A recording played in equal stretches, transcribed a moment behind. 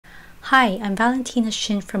Hi, I'm Valentina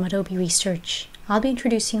Shin from Adobe Research. I'll be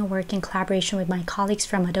introducing a work in collaboration with my colleagues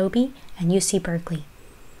from Adobe and UC Berkeley.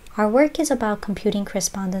 Our work is about computing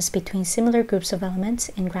correspondence between similar groups of elements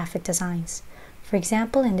in graphic designs. For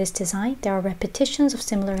example, in this design, there are repetitions of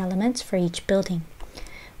similar elements for each building,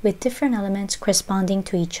 with different elements corresponding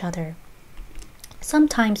to each other.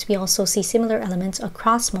 Sometimes we also see similar elements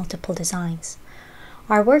across multiple designs.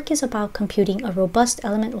 Our work is about computing a robust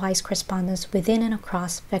element-wise correspondence within and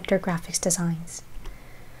across vector graphics designs.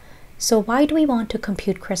 So why do we want to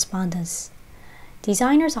compute correspondence?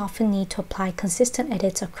 Designers often need to apply consistent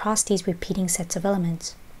edits across these repeating sets of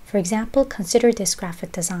elements. For example, consider this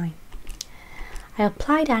graphic design. I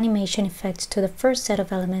applied animation effects to the first set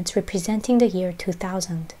of elements representing the year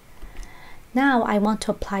 2000. Now I want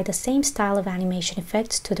to apply the same style of animation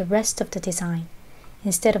effects to the rest of the design.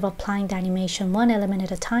 Instead of applying the animation one element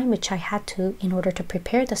at a time, which I had to in order to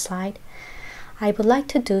prepare the slide, I would like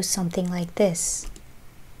to do something like this.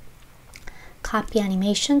 Copy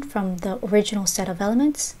animation from the original set of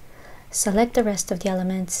elements, select the rest of the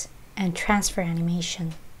elements, and transfer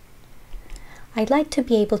animation. I'd like to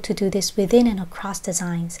be able to do this within and across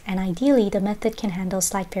designs, and ideally the method can handle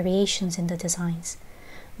slight variations in the designs.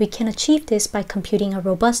 We can achieve this by computing a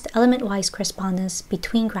robust element-wise correspondence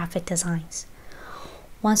between graphic designs.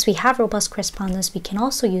 Once we have robust correspondence, we can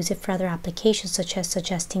also use it for other applications such as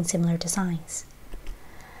suggesting similar designs.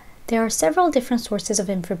 There are several different sources of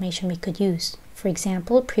information we could use. For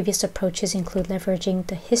example, previous approaches include leveraging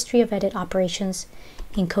the history of edit operations,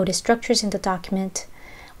 encoded structures in the document,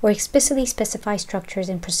 or explicitly specify structures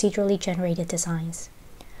in procedurally generated designs.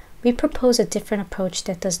 We propose a different approach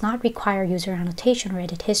that does not require user annotation or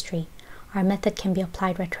edit history. Our method can be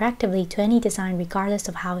applied retroactively to any design regardless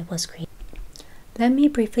of how it was created. Let me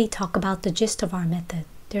briefly talk about the gist of our method.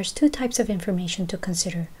 There's two types of information to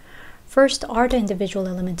consider. First, are the individual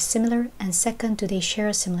elements similar? And second, do they share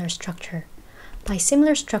a similar structure? By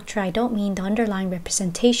similar structure, I don't mean the underlying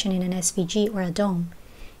representation in an SVG or a DOM.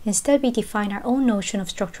 Instead, we define our own notion of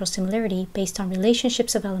structural similarity based on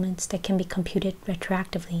relationships of elements that can be computed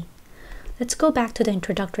retroactively. Let's go back to the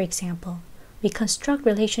introductory example. We construct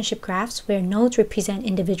relationship graphs where nodes represent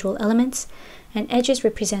individual elements and edges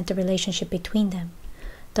represent the relationship between them.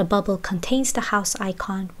 The bubble contains the house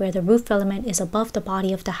icon where the roof element is above the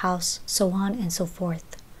body of the house, so on and so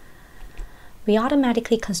forth. We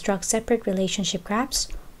automatically construct separate relationship graphs,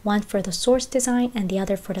 one for the source design and the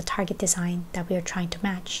other for the target design that we are trying to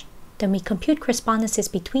match. Then we compute correspondences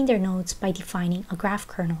between their nodes by defining a graph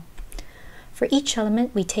kernel. For each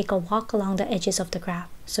element, we take a walk along the edges of the graph.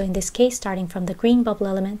 So in this case, starting from the green bubble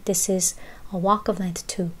element, this is a walk of length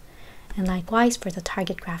 2. And likewise for the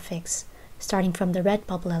target graphics, starting from the red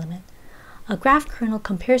bubble element. A graph kernel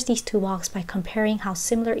compares these two walks by comparing how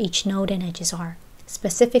similar each node and edges are.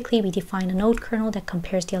 Specifically, we define a node kernel that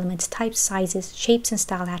compares the element's types, sizes, shapes, and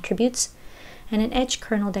style attributes, and an edge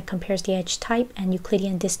kernel that compares the edge type and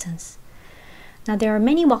Euclidean distance. Now there are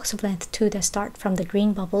many walks of length 2 that start from the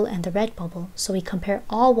green bubble and the red bubble, so we compare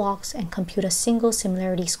all walks and compute a single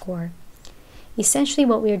similarity score. Essentially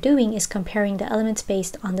what we are doing is comparing the elements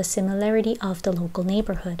based on the similarity of the local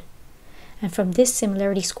neighborhood. And from this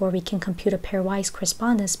similarity score we can compute a pairwise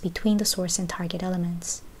correspondence between the source and target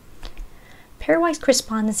elements. Pairwise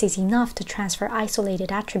correspondence is enough to transfer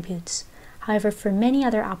isolated attributes. However, for many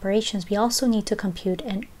other operations we also need to compute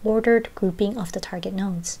an ordered grouping of the target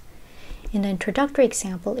nodes. In the introductory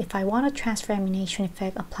example, if I want to transfer animation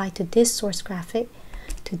effect applied to this source graphic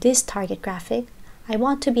to this target graphic, I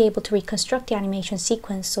want to be able to reconstruct the animation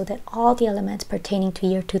sequence so that all the elements pertaining to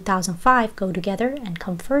year 2005 go together and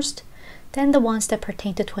come first, then the ones that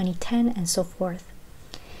pertain to 2010 and so forth.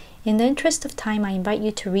 In the interest of time, I invite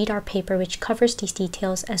you to read our paper which covers these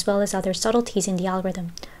details as well as other subtleties in the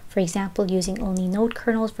algorithm, for example using only node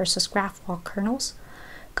kernels versus graph walk kernels,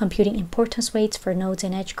 computing importance weights for nodes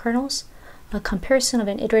and edge kernels, a comparison of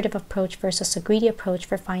an iterative approach versus a greedy approach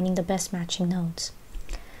for finding the best matching nodes.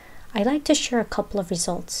 I'd like to share a couple of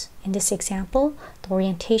results. In this example, the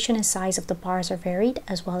orientation and size of the bars are varied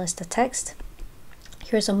as well as the text.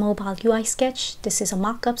 Here's a mobile UI sketch. This is a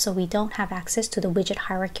mockup, so we don't have access to the widget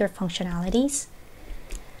hierarchy or functionalities.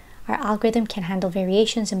 Our algorithm can handle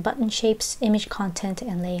variations in button shapes, image content,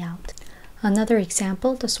 and layout. Another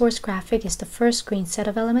example, the source graphic is the first green set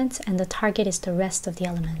of elements and the target is the rest of the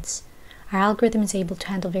elements. Our algorithm is able to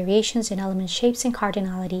handle variations in element shapes and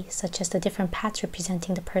cardinality, such as the different paths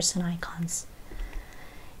representing the person icons.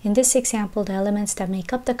 In this example, the elements that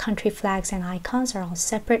make up the country flags and icons are all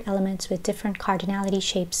separate elements with different cardinality,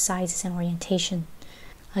 shapes, sizes, and orientation.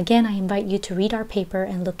 Again, I invite you to read our paper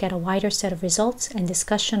and look at a wider set of results and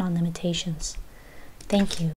discussion on limitations. Thank you.